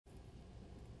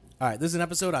All right, this is an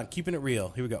episode on keeping it real.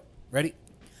 Here we go. Ready,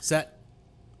 set.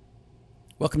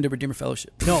 Welcome to Redeemer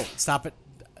Fellowship. No, stop it.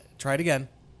 Try it again.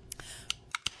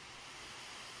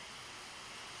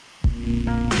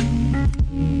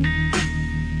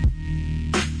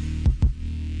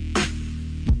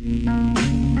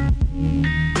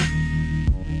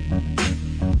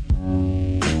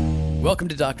 Welcome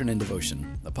to Doctrine and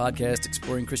Devotion, a podcast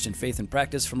exploring Christian faith and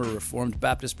practice from a Reformed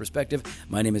Baptist perspective.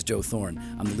 My name is Joe Thorne.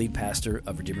 I'm the lead pastor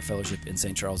of Redeemer Fellowship in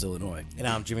St. Charles, Illinois. And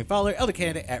I'm Jimmy Fowler, elder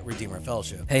candidate at Redeemer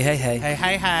Fellowship. Hey.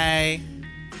 Hey.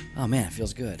 Oh, man, it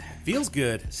feels good. Feels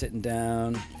good. Sitting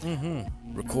down,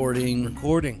 recording,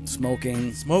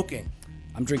 smoking.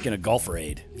 I'm drinking a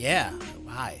Golferade. Yeah.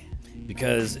 Why?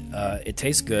 Because it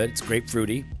tastes good. It's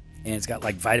grapefruity, and it's got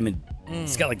like vitamin.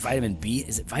 It's got like vitamin B.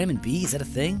 Is it vitamin B? Is that a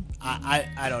thing?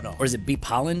 I don't know. Or is it bee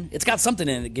pollen? It's got something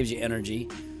in it that gives you energy.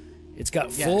 It's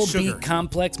got full sugar. B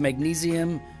complex,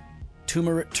 magnesium,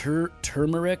 turmeric,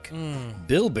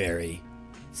 bilberry,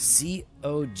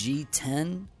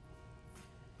 COG10,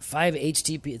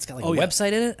 5-HTP. It's got like a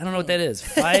website in it. I don't know what that is.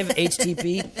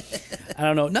 5-HTP. I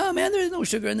don't know. No, man, there's no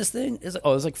sugar in this thing. It's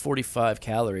like 45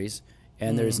 calories,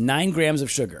 and there's 9 grams of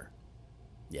sugar.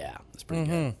 Yeah, that's pretty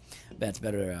good. That's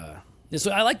better. So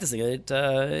I like this thing.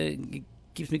 It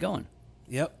keeps me going.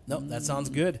 Yep. Nope. That sounds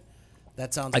good.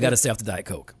 I got to stay off the Diet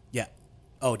Coke. Yeah.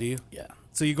 Oh, do you? Yeah.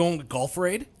 So you're going to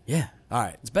Golferade? Yeah. All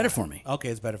right. It's better for me. Okay,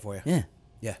 it's better for you. Yeah.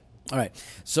 Yeah. All right.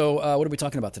 So what are we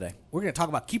talking about today? We're going to talk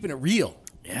about keeping it real.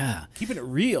 Yeah. Keeping it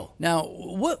real. Now,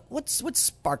 what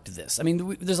sparked this? I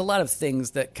mean, there's a lot of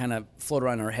things that kind of float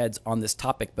around in our heads on this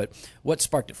topic, but what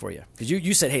sparked it for you? Because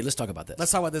you said, hey, let's talk about this.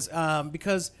 Let's talk about this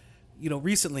because,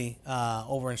 recently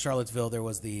over in Charlottesville, there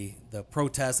was the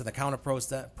protest and the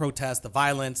counter-protest, the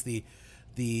violence, the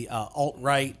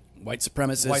alt-right. White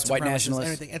supremacists, white nationalists.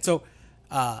 Everything. And so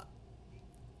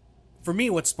for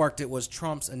me, what sparked it was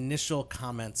Trump's initial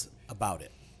comments about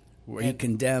it. Where he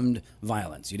condemned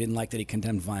violence. You didn't like that he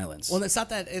condemned violence. Well, it's not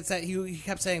that. It's that he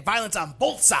kept saying violence on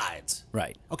both sides.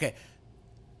 Right. Okay.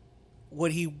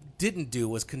 What he didn't do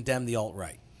was condemn the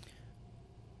alt-right.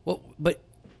 Well, but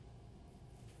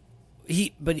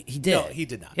he did. No, he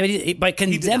did not. Yeah, by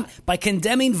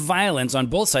condemning violence on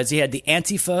both sides, he had the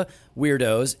Antifa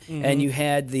weirdos and you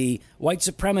had the white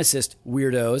supremacist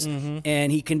weirdos,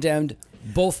 and he condemned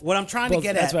both. What I'm trying to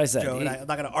get that's at, what I said. Joe, and I'm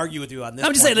not going to argue with you on this.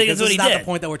 I'm just saying because that's what this he is not did. the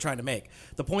point that we're trying to make.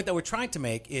 The point that we're trying to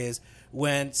make is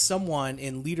when someone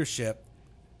in leadership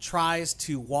tries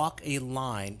to walk a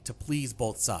line to please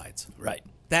both sides. Right.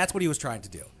 That's what he was trying to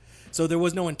do. So there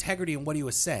was no integrity in what he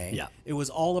was saying. Yeah. It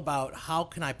was all about how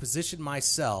can I position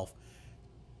myself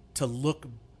to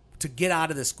get out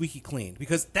of the squeaky clean,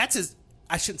 because that's his.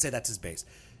 I shouldn't say that's his base.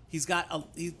 He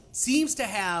seems to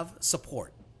have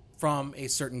support from a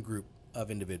certain group of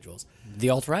individuals. The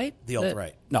alt-right? The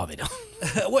alt-right. No, they don't.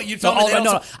 What you told me?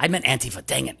 No, I meant Antifa.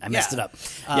 Dang it, I messed it up.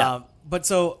 Yeah, but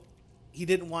so he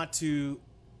didn't want to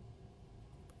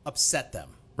upset them.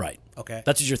 right. Okay,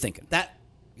 That's what you're thinking. That's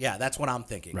what I'm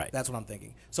thinking. Right. That's what I'm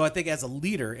thinking. So I think as a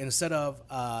leader, instead of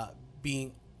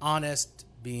being honest,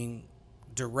 being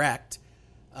direct,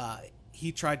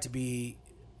 he tried to be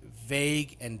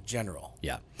vague and general.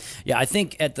 Yeah. I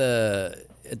think at the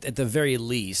very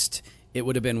least, it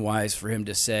would have been wise for him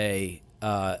to say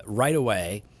right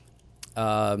away.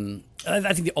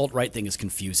 I think the alt-right thing is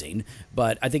confusing,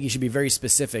 but I think he should be very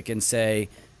specific and say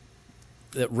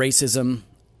that racism,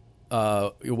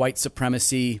 white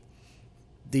supremacy,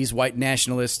 these white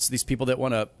nationalists, these people that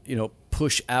want to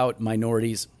push out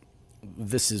minorities,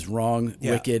 this is wrong,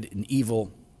 wicked, and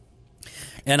evil.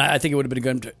 And I think it would have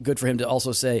been good for him to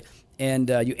also say, and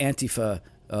you Antifa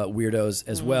weirdos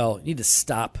as well, you need to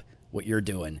stop what you're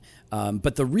doing.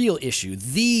 But the real issue,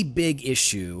 the big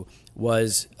issue,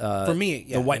 was for me,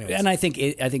 the white. anyways. And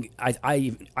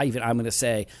I'm going to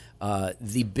say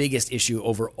the biggest issue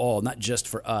overall, not just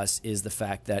for us, is the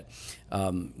fact that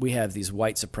we have these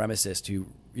white supremacists who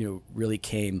really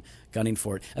came gunning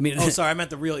for it. I mean, Oh, sorry. I meant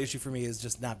the real issue for me is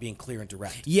just not being clear and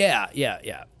direct. Yeah.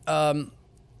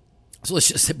 So let's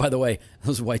just say, by the way,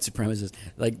 those white supremacists,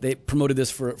 like, they promoted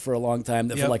this for a long time,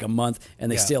 for like a month,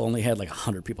 and they still only had like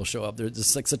 100 people show up. They're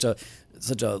just like such a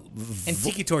And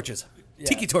tiki torches. Yeah.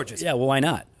 Tiki torches. Yeah, well, why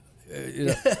not?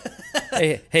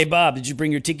 Hey, Bob, did you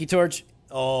bring your tiki torch?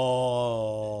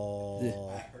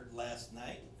 Oh. I heard last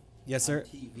night Yes, sir. on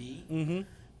TV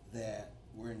that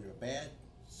we're in a bad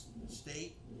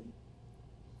state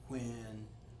when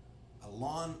a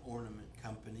lawn ornament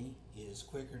company is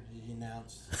quicker to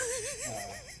denounce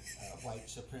white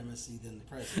supremacy than the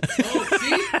president.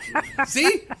 Oh,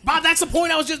 see? Bob, that's the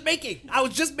point I was just making. I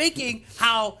was just making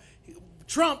how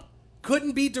Trump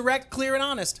couldn't be direct, clear, and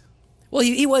honest. Well,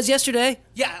 he was yesterday.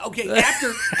 Yeah, okay.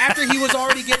 After he was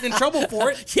already getting in trouble for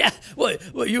it. Yeah. Well,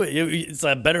 it's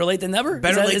better late than never.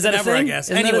 Better late than never, I guess.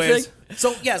 Isn't that a Anyways, thing?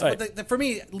 so yes, All but for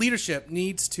me, leadership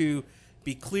needs to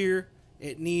be clear.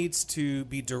 It needs to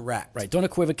be direct. Right. Don't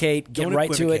equivocate. Get Don't right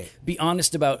to equivocate. it. Be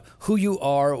honest about who you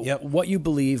are, Yep. what you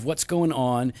believe, what's going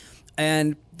on.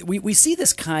 And we see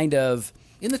this kind of,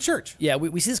 In the church. yeah,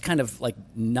 we see this kind of like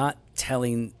not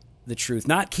telling the truth,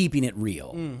 not keeping it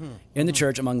real in the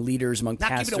church, among leaders, among Not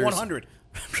pastors. keeping it 100.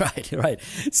 Right.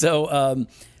 So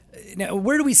now,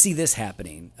 where do we see this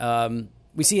happening?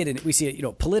 We see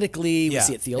it, politically. We Yeah,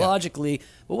 see it theologically.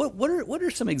 But what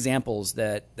are some examples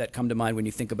that come to mind when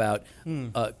you think about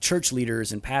church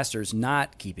leaders and pastors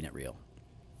not keeping it real?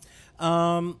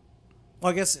 Well,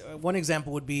 I guess one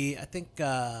example would be, I think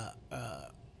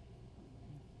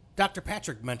Dr.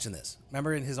 Patrick mentioned this.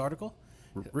 Remember in his article?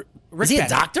 Rick Is he a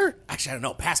Patrick. doctor? Actually, I don't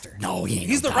know. Pastor. No, he ain't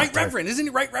He's no the right doctor. reverend. Isn't he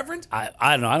right reverend? I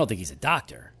don't know. I don't think he's a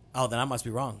doctor. Oh, then I must be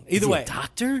wrong. Is Either he way. a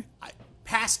doctor?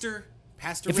 Pastor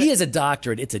If Rick. he is a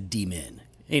doctorate, it's a D-Min.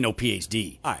 Ain't no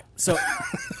PhD. All right. So,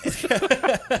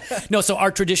 No, so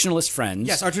our traditionalist friends.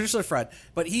 yes, our traditional friend.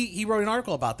 But he wrote an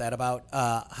article about that, about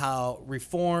how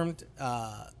reformed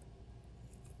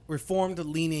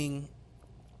leaning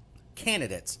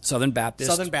candidates, Southern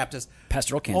Baptist,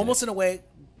 pastoral candidates. almost in a way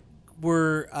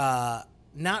were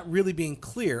not really being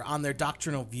clear on their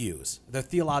doctrinal views, their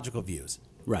theological views.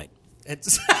 Right.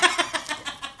 It's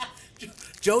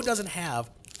Joe doesn't have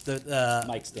the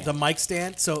Mic stand. the mic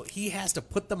stand, so he has to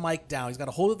put the mic down. He's got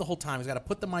to hold it the whole time. He's got to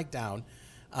put the mic down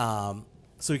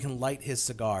so he can light his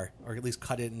cigar, or at least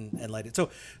cut it and light it.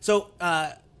 So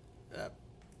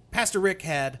Pastor Rick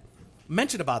had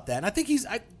mentioned about that, and I think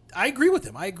I agree with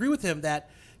him. I agree with him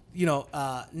that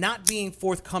not being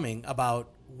forthcoming about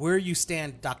where you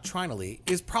stand doctrinally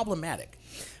is problematic.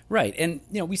 Right, and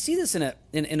we see this in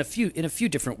a few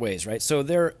different ways, right? So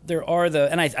there are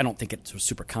and I don't think it's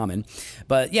super common,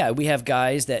 but yeah, we have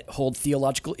guys that hold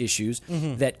theological issues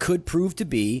that could prove to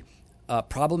be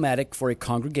problematic for a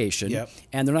congregation, Yep.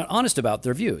 and they're not honest about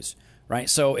their views, right?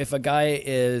 So if a guy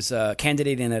is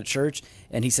candidating at a church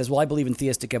and he says, "Well, I believe in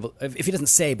theistic evolution," if he doesn't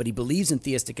say, but he believes in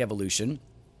theistic evolution,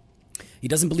 he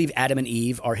doesn't believe Adam and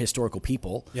Eve are historical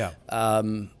people. Yeah.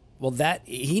 Well, that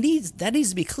needs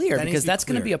to be clear, That needs because to be that's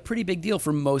going to clear. be a pretty big deal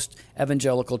for most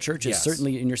evangelical churches, Yes.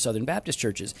 certainly in your Southern Baptist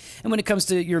churches. And when it comes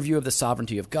to your view of the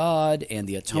sovereignty of God and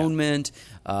the atonement,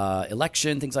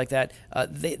 election, things like that,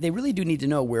 they really do need to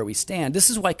know where we stand. This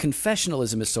is why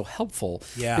confessionalism is so helpful,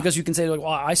 Yeah. because you can say, like, well,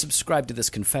 I subscribe to this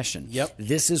confession. Yep.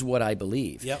 This is what I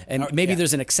believe. Yep. And Or- maybe yeah.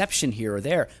 there's an exception here or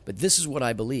there, but this is what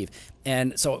I believe.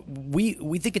 And so we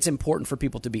think it's important for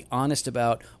people to be honest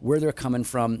about where they're coming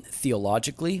from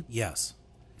theologically. Yes.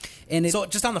 And So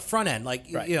just on the front end, like,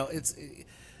 Right. it's,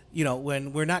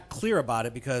 when we're not clear about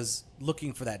it because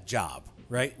looking for that job,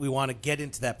 right? We want to get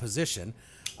into that position.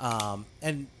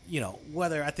 And,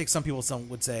 whether I think some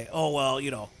would say, oh, well,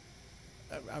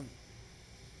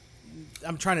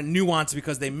 I'm trying to nuance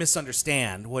because they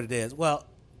misunderstand what it is. Well,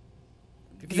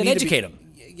 you then need to be- educate them.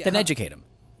 Yeah, Then educate them.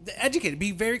 Educated.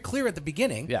 Be very clear at the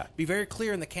beginning. Yeah. Be very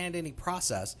clear in the candidating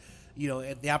process.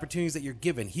 At the opportunities that you're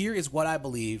given. Here is what I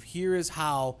believe. Here is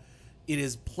how it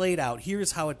is played out. Here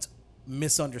is how it's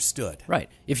misunderstood. Right.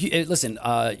 If you listen,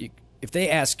 if they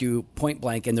ask you point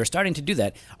blank, and they're starting to do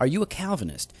that, are you a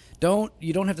Calvinist?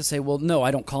 You don't have to say, well, no,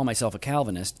 I don't call myself a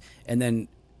Calvinist, and then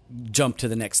jump to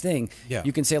the next thing. Yeah.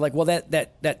 You can say, like, well,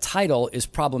 that title is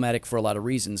problematic for a lot of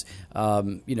reasons.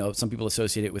 Some people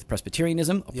associate it with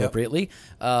Presbyterianism appropriately.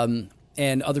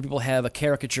 And other people have a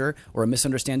caricature or a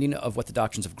misunderstanding of what the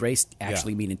doctrines of grace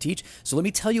actually mean and teach. So let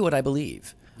me tell you what I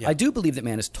believe. Yeah. I do believe that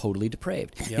man is totally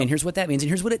depraved. Yep. And here's what that means, and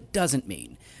here's what it doesn't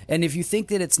mean. And if you think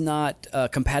that it's not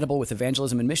compatible with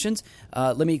evangelism and missions,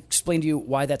 let me explain to you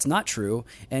why that's not true.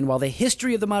 And while the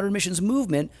history of the modern missions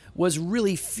movement was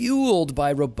really fueled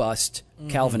by robust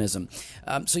Calvinism.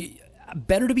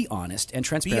 Better to be honest and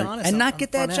transparent honest and on not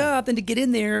get that front end. job than to get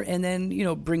in there and then,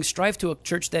 bring strife to a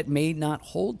church that may not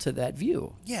hold to that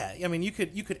view. Yeah. I mean, you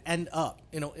could end up,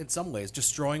 in some ways,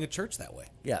 destroying a church that way.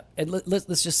 Yeah. And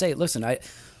let's just say, listen,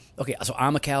 so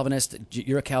I'm a Calvinist.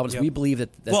 You're a Calvinist. Yep. We believe that.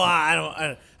 Well,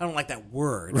 I don't like that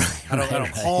word. I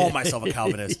don't call myself a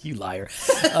Calvinist. You liar.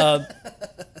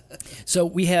 So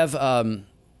we have.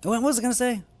 What was I going to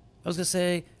say? I was going to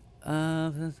say.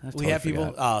 We have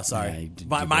people. Oh, sorry.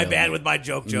 My bad with my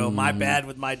joke, Joe. My bad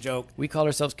with my joke. We call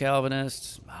ourselves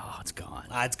Calvinists. Oh, it's gone.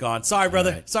 It's gone. Sorry,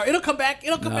 brother. right. Sorry. It'll come back.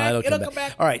 It'll come back. It'll come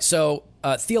back. All right. So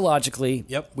theologically,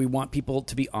 Yep. we want people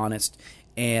to be honest,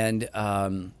 and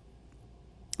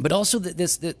but also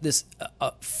this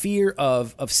fear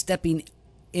of stepping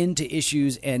into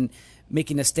issues and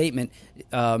making a statement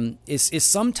is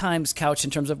sometimes couched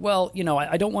in terms of, well,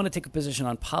 I don't want to take a position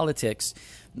on politics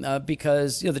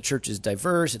because the church is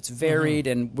diverse, it's varied,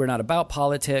 and we're not about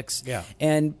politics. Yeah.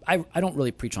 And I don't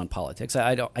really preach on politics.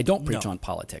 I don't preach on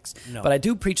politics, No. but I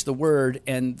do preach the word,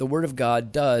 and the word of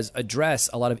God does address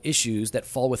a lot of issues that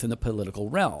fall within the political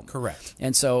realm. Correct.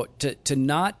 And so to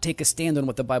not take a stand on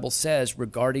what the Bible says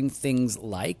regarding things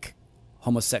like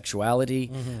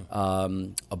homosexuality,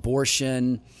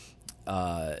 abortion,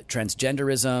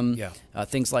 transgenderism,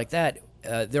 things like that.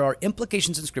 There are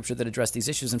implications in Scripture that address these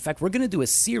issues. In fact, we're going to do a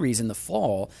series in the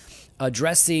fall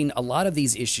addressing a lot of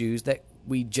these issues that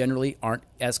we generally aren't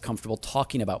as comfortable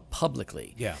talking about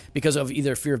publicly. Yeah. Because of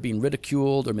either fear of being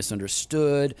ridiculed or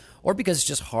misunderstood, or because it's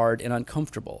just hard and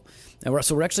uncomfortable. And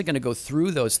we're actually going to go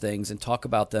through those things and talk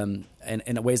about them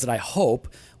in ways that I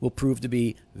hope will prove to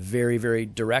be very, very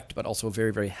direct, but also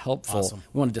very, very helpful. Awesome.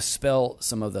 We want to dispel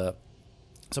some of the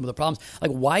problems.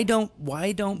 Like, why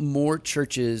don't more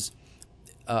churches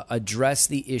address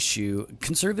the issue?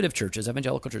 Conservative churches,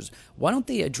 evangelical churches, why don't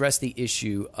they address the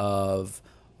issue of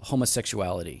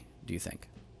homosexuality, do you think?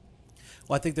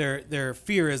 Well, I think their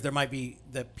fear is there might be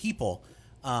that people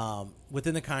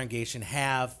within the congregation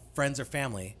have friends or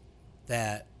family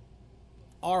that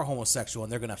are homosexual,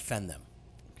 and they're going to offend them.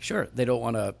 Sure, they don't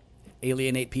want to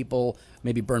alienate people,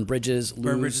 maybe burn bridges, lose.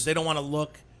 Burn bridges. They don't want to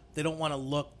look. They don't want to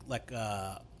look like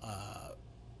trying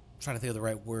to think of the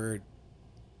right word.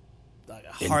 Like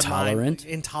a Intolerant.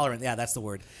 Intolerant. Yeah, that's the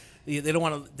word. They don't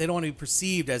want to. They don't want to be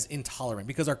perceived as intolerant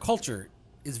because our culture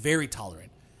is very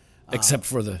tolerant. Except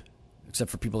for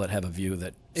people that have a view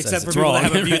that Except says for it's people wrong.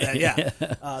 that have a view Right.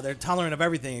 that, they're tolerant of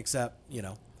everything except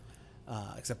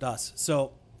except us.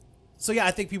 So yeah,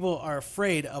 I think people are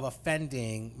afraid of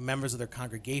offending members of their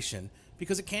congregation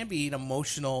because it can be an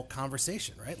emotional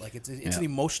conversation, right? Like it's an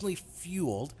emotionally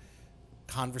fueled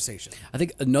conversation. I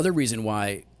think another reason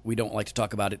why we don't like to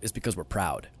talk about it is because we're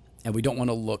proud and we don't want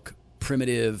to look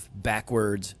primitive,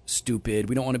 backwards, stupid.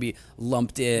 We don't want to be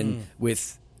lumped in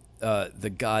with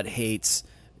the God hates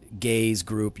gays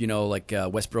group, like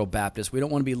Westboro Baptist. We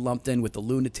don't want to be lumped in with the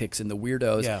lunatics and the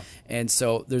weirdos. Yeah. And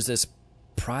so there's this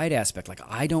pride aspect. Like,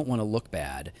 I don't want to look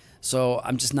bad, so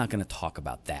I'm just not going to talk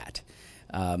about that.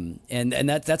 And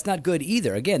that's not good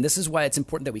either. Again, this is why it's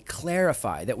important that we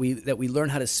clarify, that we learn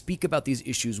how to speak about these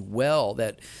issues well.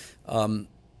 That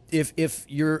if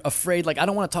you're afraid, like, I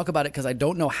don't want to talk about it because I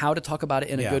don't know how to talk about it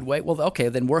in a good way. Well, okay,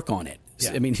 then work on it.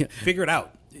 Yeah. I mean, figure it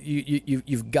out.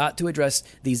 You've got to address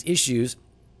these issues.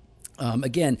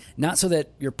 Again, not so that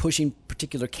you're pushing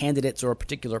particular candidates or a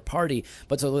particular party,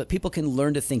 but so that people can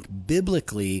learn to think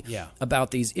biblically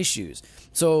about these issues.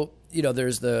 So,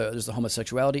 there's the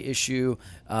homosexuality issue.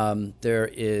 There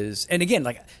is, and again,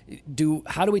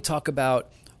 how do we talk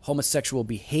about homosexual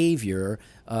behavior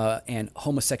and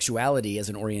homosexuality as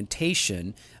an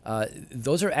orientation?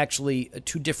 Those are actually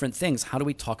two different things. How do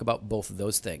we talk about both of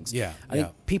those things? I think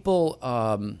people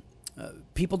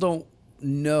don't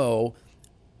know.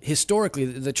 Historically,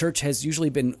 the church has usually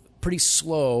been pretty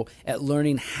slow at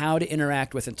learning how to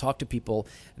interact with and talk to people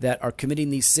that are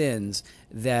committing these sins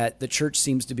that the church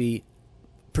seems to be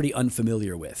pretty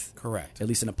unfamiliar with. Correct. At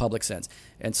least in a public sense.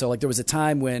 And so, there was a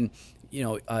time when,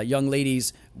 young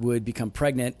ladies would become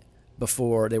pregnant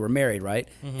before they were married, right?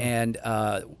 Mm-hmm. And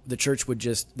the church would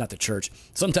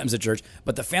sometimes the church,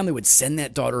 but the family would send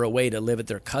that daughter away to live at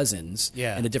their cousin's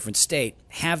in a different state,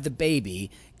 have the baby,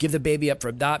 give the baby up for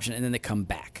adoption, and then they come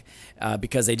back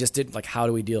because they just didn't, how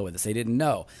do we deal with this? They didn't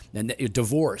know. And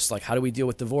divorce, how do we deal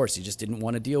with divorce? You just didn't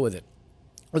want to deal with it.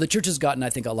 Well, the church has gotten, I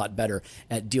think, a lot better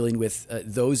at dealing with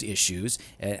those issues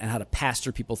and how to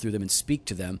pastor people through them and speak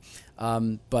to them.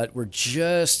 But we're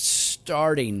just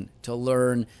starting to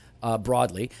learn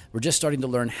broadly. We're just starting to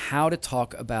learn how to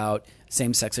talk about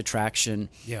same-sex attraction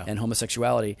and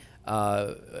homosexuality.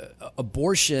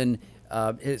 Abortion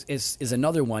is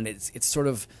another one. It's sort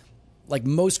of like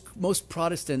most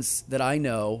Protestants that I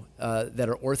know that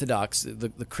are Orthodox,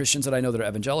 the Christians that I know that are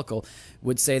evangelical,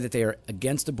 would say that they are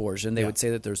against abortion. They would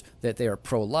say that they are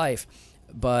pro-life,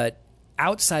 but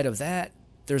outside of that,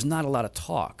 there's not a lot of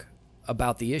talk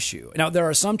about the issue. Now, there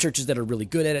are some churches that are really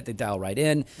good at it; they dial right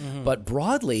in. Mm-hmm. But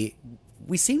broadly,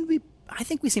 I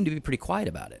think we seem to be pretty quiet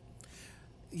about it.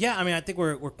 Yeah, I mean, I think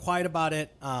we're quiet about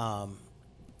it. I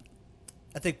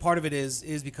think part of it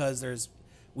is because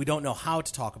we don't know how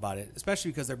to talk about it,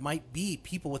 especially because there might be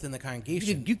people within the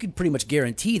congregation. You could pretty much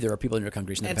guarantee there are people in your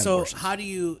congregation that and have so abortions. how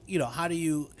do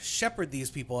you shepherd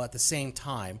these people at the same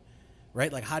time,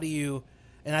 right? Like, how do you?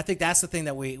 And I think that's the thing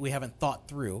that we haven't thought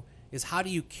through is how do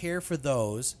you care for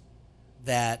those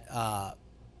that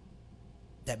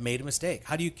that made a mistake?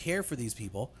 How do you care for these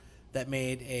people that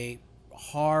made a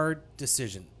hard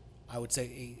decision. I would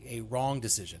say a wrong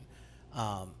decision.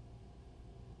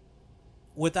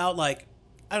 Without like,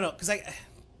 I don't know, because I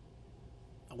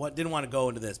didn't want to go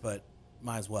into this, but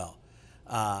might as well.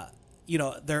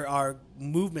 There are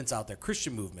movements out there,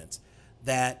 Christian movements,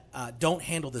 that don't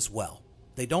handle this well.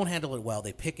 They don't handle it well.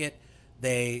 They picket.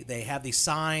 They have these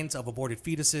signs of aborted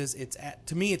fetuses.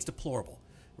 To me, it's deplorable,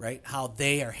 right? How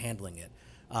they are handling it.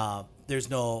 There's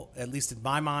no, at least in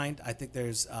my mind, I think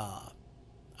there's.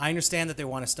 I understand that they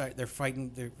want to start. They're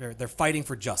fighting. They're fighting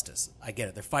for justice. I get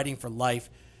it. They're fighting for life.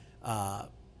 But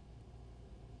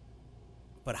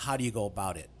how do you go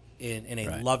about it in a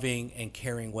Right. loving and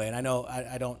caring way? And I know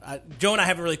Joe and I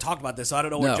haven't really talked about this, so I don't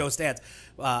know where No. Joe stands.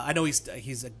 I know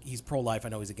he's pro-life. I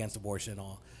know he's against abortion and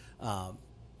all.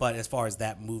 But as far as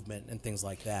that movement and things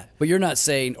like that, But you're not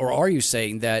saying, or are you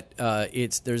saying that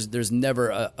there's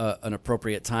never an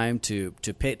appropriate time to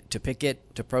picket,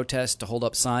 to protest, to hold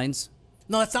up signs?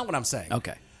 no, that's not what I'm saying.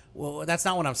 Okay. Well, that's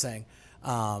not what I'm saying.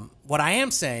 What I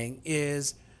am saying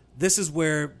is this is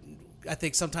where I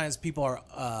think sometimes people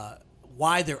are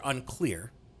why they're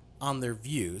unclear on their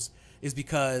views is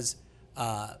because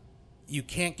you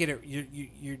can't get it.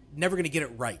 You're never going to get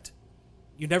it right.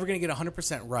 You're never going to get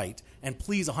 100% right and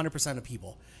please 100% of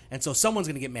people. And so someone's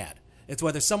going to get mad. It's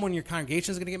whether someone in your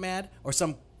congregation is going to get mad or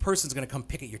some person's going to come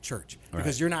picket your church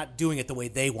because you're not doing it the way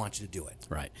they want you to do it.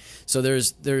 Right. So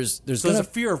there's So there's a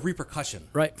fear of repercussion.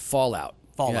 right fallout.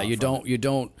 Fallout Yeah, from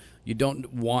you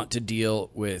don't want to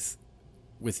deal with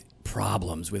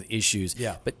problems, with issues.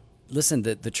 Yeah. But listen,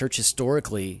 the church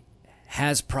historically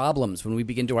has problems when we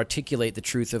begin to articulate the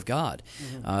truth of God.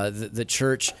 The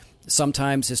church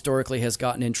sometimes historically has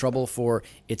gotten in trouble for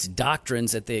its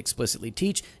doctrines that they explicitly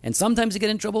teach, and sometimes they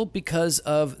get in trouble because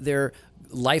of their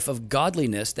life of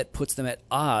godliness that puts them at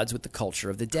odds with the culture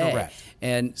of the day. Correct.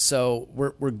 And so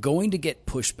we're going to get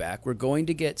pushback, we're going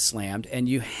to get slammed, and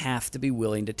you have to be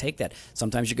willing to take that.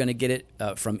 Sometimes you're going to get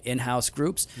it from in-house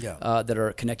groups that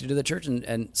are connected to the church,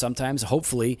 and sometimes,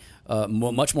 hopefully,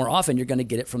 much more often, you're going to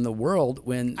get it from the world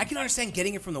when... I can understand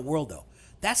getting it from the world, though.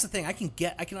 That's the thing. I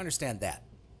can understand that.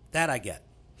 That I get.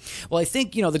 Well, I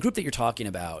think, the group that you're talking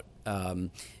about,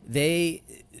 they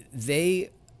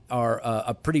are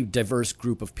a pretty diverse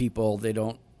group of people. They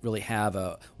don't really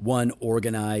have one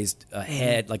organized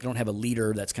head. Like, they don't have a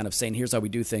leader that's kind of saying, here's how we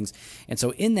do things. And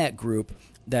so in that group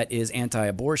that is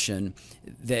anti-abortion,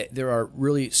 there are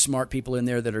really smart people in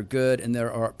there that are good, and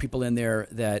there are people in there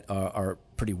that are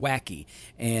pretty wacky.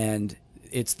 And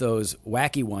it's those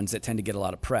wacky ones that tend to get a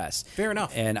lot of press. Fair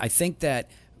enough. And I think that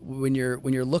when you're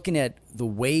looking at the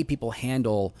way people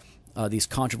handle these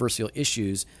controversial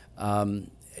issues,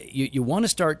 you want to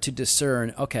start to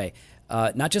discern, okay,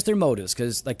 not just their motives,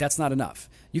 because that's not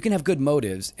enough. You can have good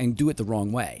motives and do it the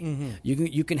wrong way. Mm-hmm.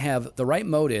 You can have the right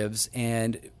motives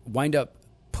and wind up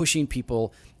pushing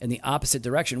people in the opposite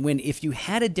direction, when if you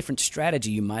had a different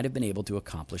strategy, you might have been able to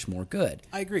accomplish more good.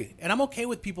 I agree. And I'm okay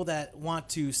with people that want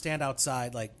to stand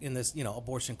outside, like in this,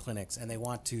 abortion clinics, and they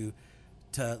want to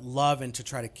love and to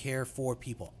try to care for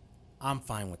people. I'm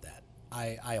fine with that.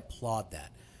 I applaud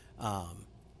that.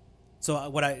 So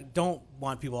what I don't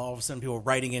want people, all of a sudden people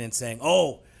writing in and saying,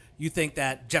 oh, you think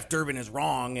that Jeff Durbin is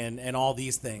wrong and all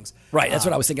these things. Right, that's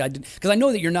what I was thinking. Because I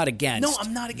know that you're not against. No,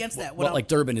 I'm not against that. What like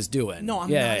Durbin is doing. No,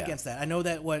 I'm not against that. I know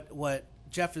that what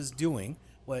Jeff is doing,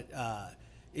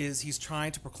 is he's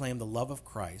trying to proclaim the love of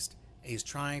Christ. He's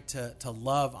trying to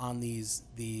love on these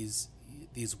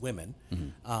women,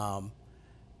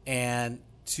 and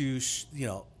to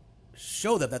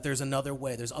show them that there's another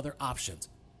way, there's other options.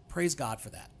 Praise God for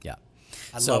that. Yeah,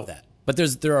 I love that. But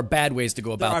there are bad ways to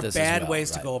go about this. There are bad as well,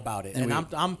 ways right? to go about it, And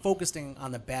I'm focusing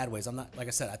on the bad ways. I'm not, like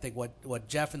I said, I think what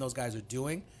Jeff and those guys are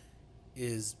doing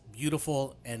is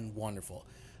beautiful and wonderful.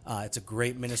 It's a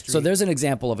great ministry. So there's an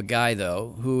example of a guy,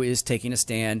 though, who is taking a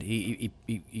stand. He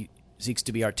seeks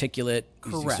to be articulate.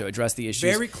 He seeks Correct. to address the issues.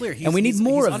 Very clear. And we need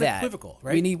more he's of that. unequivocal,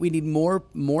 right? We need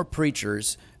more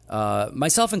preachers,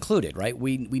 myself included. Right.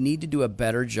 We need to do a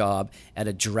better job at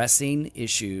addressing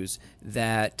issues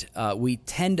that we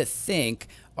tend to think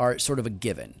are sort of a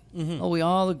given. Oh, we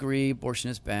all agree abortion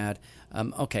is bad.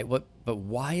 Okay, but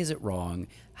why is it wrong?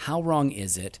 How wrong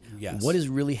is it? Yes. What is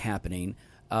really happening?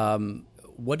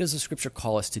 What does the scripture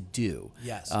call us to do?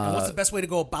 Yes. And what's the best way to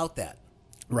go about that?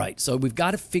 Right. So we've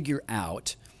got to figure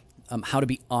out how to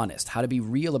be honest, how to be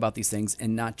real about these things,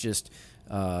 and not just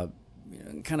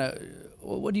kind of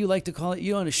what do you like to call it?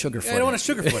 You don't want to sugarfoot. I don't want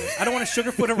to sugarfoot it. I don't want to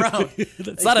sugarfoot around.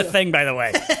 It's not a thing, by the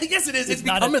way. Yes, it is. It's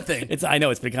become a thing. I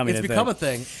know it's becoming. It's become a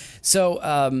thing.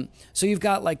 So, so you've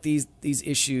got like these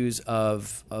issues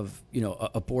of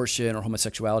abortion or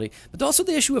homosexuality, but also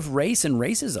the issue of race and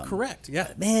racism. Correct.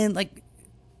 Yeah. Man, like,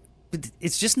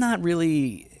 it's just not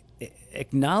really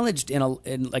acknowledged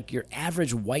in like your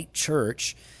average white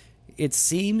church. It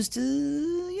seems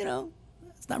to,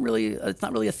 it's not really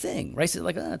a thing. Race is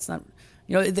like, it's not.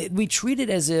 We treat it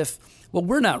as if, well,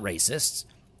 we're not racists.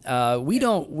 We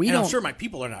don't. I'm sure my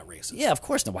people are not racist. Yeah, of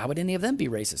course not. Why would any of them be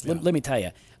racist? Yeah. Let me tell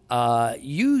you.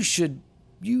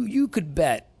 You could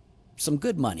bet some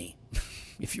good money,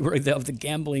 if you were of the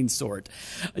gambling sort.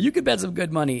 You could bet some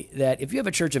good money that if you have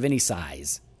a church of any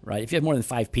size, right? If you have more than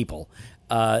 5 people,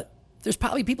 there's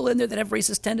probably people in there that have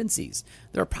racist tendencies.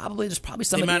 There's probably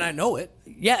some. They might not know it.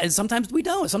 Yeah, and sometimes we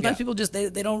don't. Sometimes people just they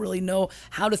don't really know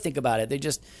how to think about it. They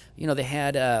just they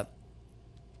had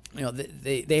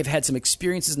they've had some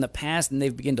experiences in the past, and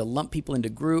they've begun to lump people into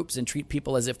groups and treat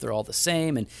people as if they're all the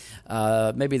same.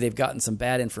 And maybe they've gotten some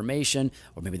bad information,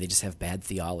 or maybe they just have bad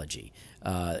theology.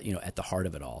 At the heart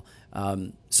of it all.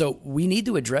 So we need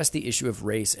to address the issue of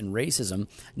race and racism,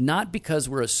 not because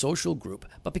we're a social group,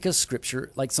 but because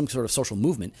Scripture, like some sort of social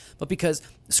movement, but because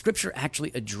Scripture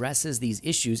actually addresses these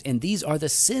issues, and these are the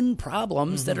sin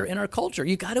problems that are in our culture.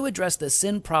 You got to address the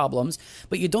sin problems,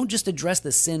 but you don't just address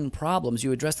the sin problems.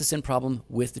 You address the sin problem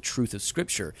with the truth of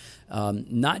Scripture,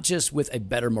 not just with a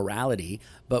better morality,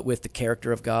 but with the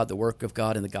character of God, the work of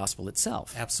God, and the gospel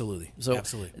itself. Absolutely. So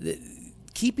absolutely.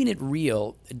 Keeping it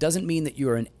real doesn't mean that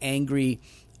you're an angry,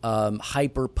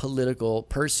 hyper-political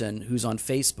person who's on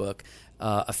Facebook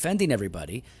offending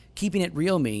everybody. Keeping it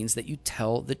real means that you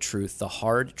tell the truth, the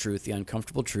hard truth, the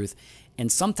uncomfortable truth, and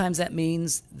sometimes that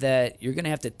means that you're going to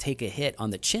have to take a hit on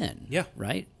the chin. Yeah.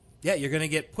 Right? Yeah, you're going to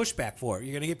get pushback for it.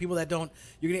 You're going to get people that don't.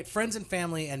 You're going to get friends and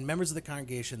family and members of the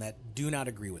congregation that do not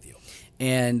agree with you.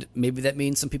 And maybe that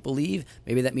means some people leave.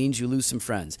 Maybe that means you lose some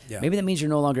friends. Yeah. Maybe that means you're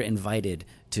no longer invited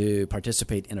to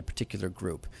participate in a particular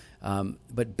group.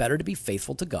 But better to be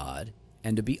faithful to God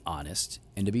and to be honest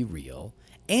and to be real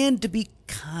and to be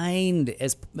kind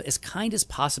as kind as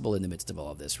possible in the midst of all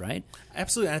of this, right?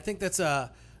 Absolutely. And I think that's a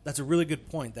really good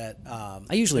point. That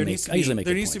I usually make.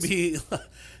 There needs to be.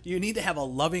 You need to have a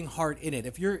loving heart in it.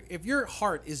 If your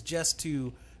heart is just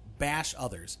to bash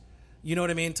others, you know what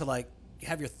I mean? To like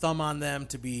have your thumb on them,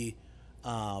 to be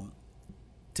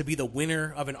the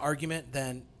winner of an argument,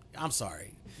 then I'm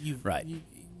sorry.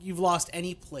 You've lost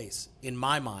any place in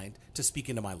my mind to speak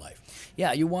into my life.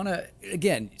 Yeah, you want to.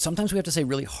 Again, sometimes we have to say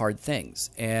really hard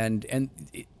things, and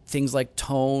things like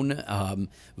tone,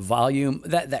 volume,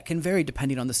 that can vary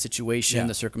depending on the situation,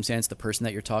 the circumstance, the person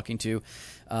that you're talking to.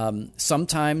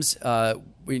 Sometimes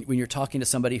when you're talking to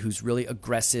somebody who's really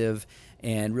aggressive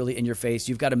and really in your face,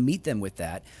 you've got to meet them with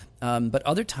that. But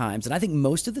other times, and I think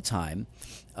most of the time,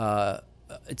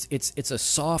 it's a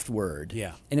soft word.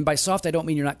 Yeah. And by soft, I don't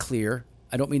mean you're not clear.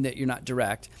 I don't mean that you're not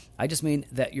direct. I just mean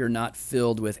that you're not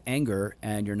filled with anger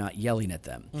and you're not yelling at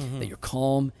them. Mm-hmm. That you're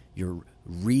calm, you're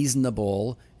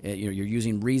reasonable, you're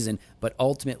using reason, but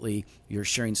ultimately you're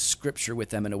sharing Scripture with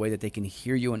them in a way that they can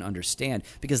hear you and understand,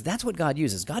 because that's what God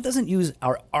uses. God doesn't use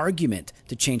our argument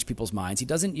to change people's minds. He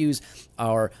doesn't use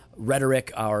our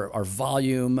rhetoric, our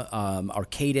volume, our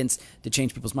cadence to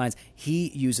change people's minds. He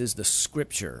uses the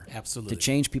Scripture Absolutely. to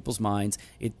change people's minds.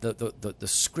 The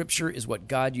Scripture is what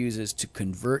God uses to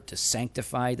convert, to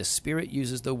sanctify. The Spirit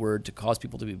uses the Word to cause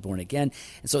people to be born again.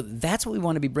 And so that's what we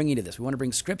want to be bringing to this. We want to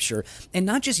bring Scripture, and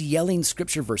not just yelling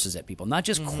Scripture verses at people, not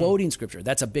just quoting Scripture.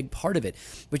 That's a big part of it.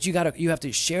 But you have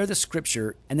to share the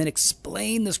Scripture and then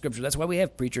explain the Scripture. That's why we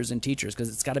have preachers and teachers, because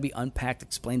it's got to be unpacked,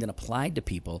 explained, and applied to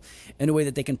people in a way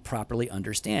that they can properly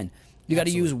understand. You got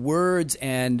to use words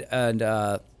and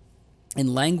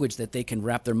language that they can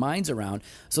wrap their minds around,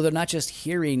 so they're not just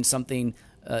hearing something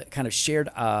kind of shared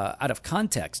out of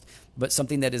context, but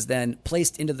something that is then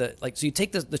placed into so you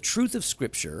take the truth of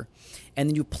Scripture and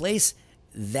then you place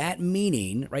that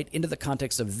meaning right into the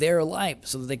context of their life,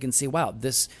 so that they can see, wow,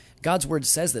 this God's Word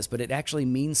says this, but it actually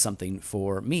means something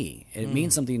for me. It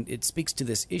means something. It speaks to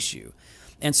this issue.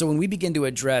 And so when we begin to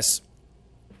address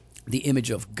the image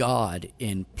of God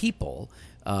in people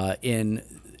in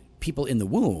the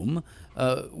womb,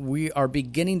 we are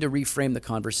beginning to reframe the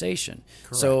conversation.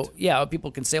 Correct. So yeah,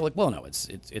 people can say like, well, no,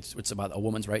 it's about a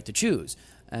woman's right to choose.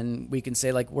 And we can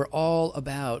say, like, we're all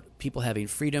about people having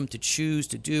freedom to choose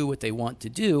to do what they want to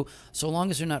do, so long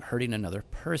as they're not hurting another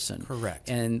person. Correct.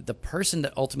 And the person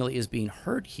that ultimately is being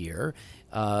hurt here,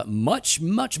 much,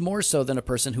 much more so than a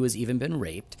person who has even been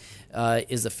raped,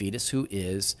 is the fetus who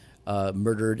is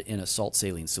murdered in a salt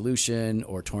saline solution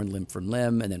or torn limb from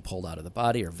limb and then pulled out of the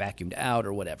body or vacuumed out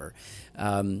or whatever.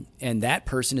 And that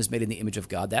person is made in the image of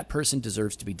God. That person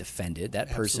deserves to be defended. That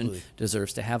person Absolutely.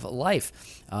 deserves to have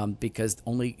life because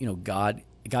only God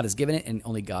has given it, and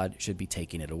only God should be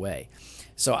taking it away.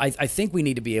 So I think we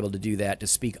need to be able to do that, to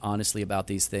speak honestly about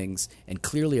these things and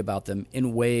clearly about them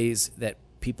in ways that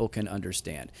people can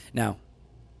understand. Now,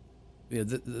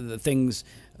 the things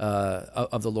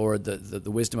of the Lord,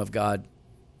 the wisdom of God,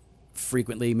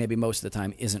 frequently, maybe most of the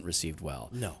time, isn't received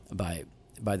well by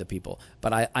the people.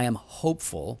 But I am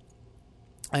hopeful.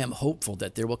 I am hopeful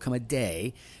that there will come a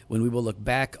day when we will look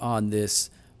back on this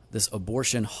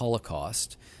abortion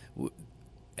holocaust,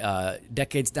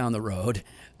 decades down the road,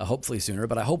 hopefully sooner.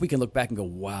 But I hope we can look back and go,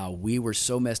 wow, we were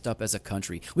so messed up as a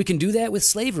country. We can do that with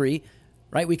slavery.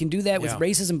 Right, we can do that with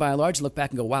racism by and large, and look back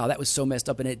and go, wow, that was so messed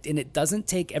up. And it doesn't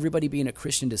take everybody being a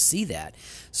Christian to see that.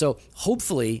 So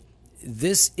hopefully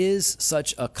this is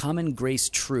such a common grace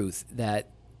truth that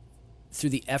through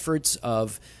the efforts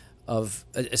of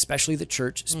especially the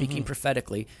church speaking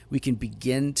prophetically, we can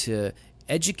begin to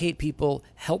educate people,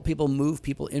 help people, move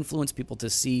people, influence people to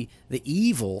see the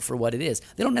evil for what it is.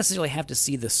 They don't necessarily have to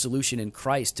see the solution in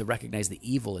Christ to recognize the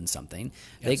evil in something.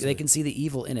 They can see the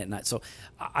evil in it. And so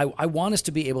I want us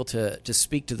to be able to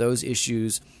speak to those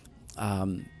issues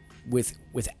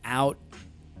without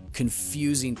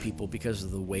confusing people because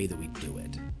of the way that we do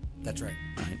it. That's right.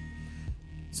 Right?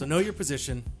 So know your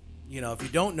position. If you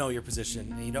don't know your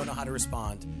position and you don't know how to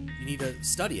respond, you need to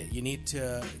study it. You need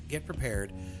to get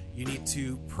prepared. You need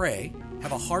to pray,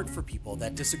 have a heart for people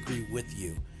that disagree with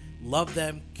you. Love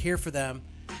them, care for them,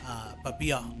 but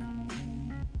be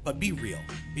real.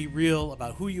 Be real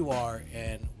about who you are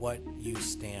and what you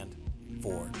stand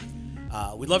for.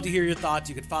 We'd love to hear your thoughts.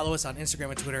 You can follow us on Instagram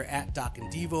and Twitter at Doc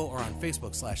and Devo, or on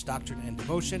Facebook /Doctrine and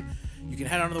Devotion. You can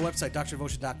head on to the website,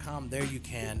 doctrinedevotion.com. There you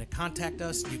can contact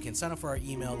us. You can sign up for our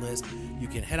email list. You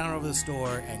can head on over to the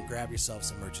store and grab yourself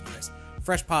some merchandise.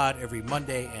 Fresh pod every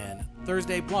Monday and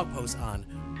Thursday. Blog posts on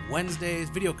Wednesdays.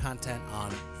 Video content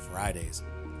on Fridays.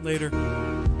 Later.